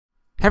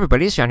Hey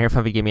everybody, it's John here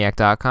from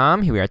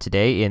VidGamiac.com. Here we are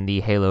today in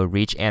the Halo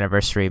Reach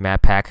Anniversary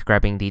Map Pack,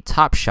 grabbing the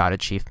Top Shot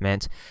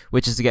achievement,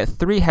 which is to get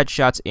 3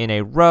 headshots in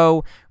a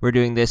row. We're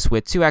doing this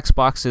with 2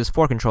 Xboxes,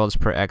 4 controllers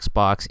per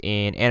Xbox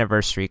in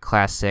Anniversary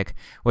Classic.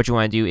 What you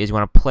want to do is you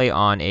want to play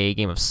on a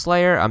game of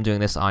Slayer. I'm doing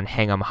this on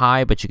Hang 'em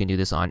High, but you can do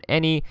this on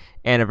any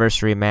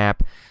Anniversary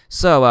map.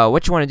 So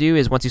what you want to do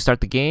is once you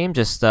start the game,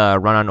 just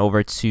run on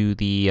over to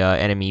the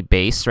enemy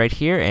base right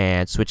here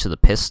and switch to the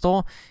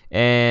pistol,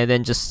 and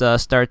then just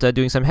start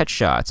doing some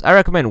headshots. I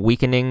recommend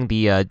weakening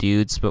the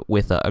dudes but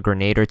with a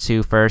grenade or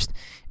 2 first,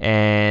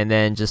 and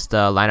then just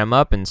line them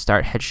up and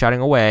start headshotting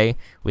away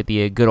with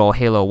the good old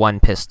Halo 1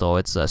 pistol.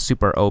 It's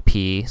super OP,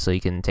 so you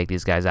can take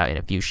these guys out in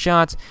a few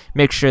shots.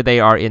 Make sure they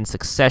are in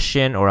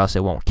succession or else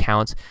it won't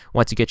count.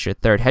 Once you get your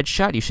 3rd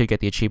headshot, you should get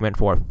the achievement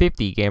for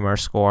 50 gamer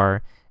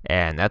score.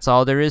 And that's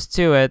all there is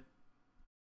to it.